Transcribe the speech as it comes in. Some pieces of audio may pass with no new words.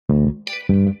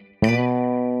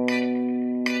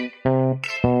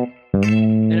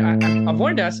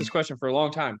wanted to ask this question for a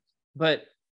long time, but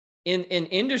in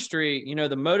industry,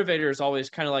 the motivator is always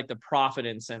kind of like the profit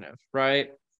incentive,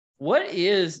 right? What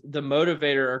is the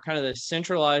motivator or kind of the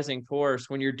centralizing force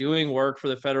when you're doing work for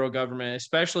the federal government,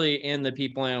 especially in the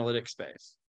people analytics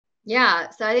space? Yeah,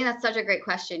 so I think that's such a great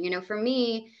question. For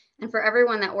me and for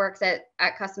everyone that works at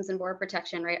Customs and Border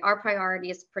Protection, right, our priority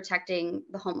is protecting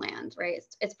the homeland, right?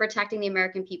 It's protecting the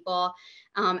American people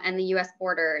and the U.S.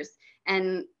 borders.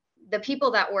 And the people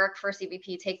that work for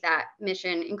CBP take that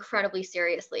mission incredibly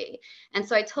seriously. And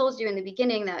so I told you in the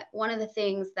beginning that one of the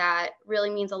things that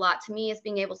really means a lot to me is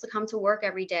being able to come to work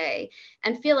every day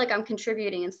and feel like I'm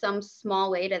contributing in some small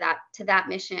way to that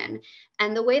mission.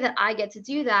 And the way that I get to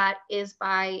do that is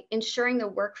by ensuring the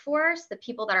workforce, the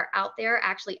people that are out there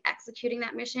actually executing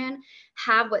that mission,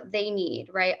 have what they need,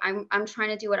 right? I'm trying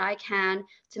to do what I can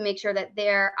to make sure that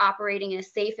they're operating in a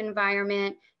safe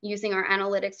environment, using our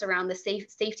analytics around the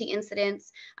safety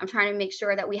incidents. I'm trying to make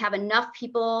sure that we have enough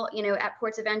people, at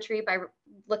ports of entry by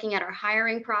looking at our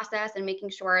hiring process and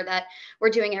making sure that we're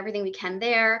doing everything we can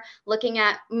there, looking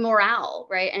at morale,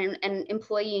 right, and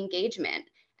employee engagement,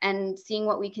 and seeing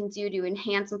what we can do to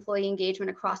enhance employee engagement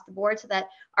across the board so that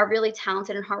our really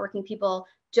talented and hardworking people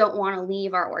don't want to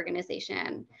leave our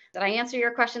organization. Did I answer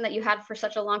your question that you had for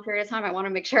such a long period of time? I want to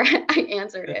make sure I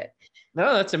answered it.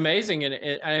 No, that's amazing.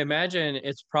 And I imagine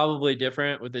it's probably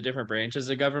different with the different branches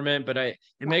of government, but it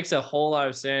makes a whole lot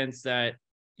of sense that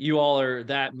you all are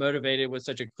that motivated with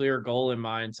such a clear goal in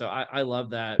mind. So I love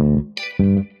that.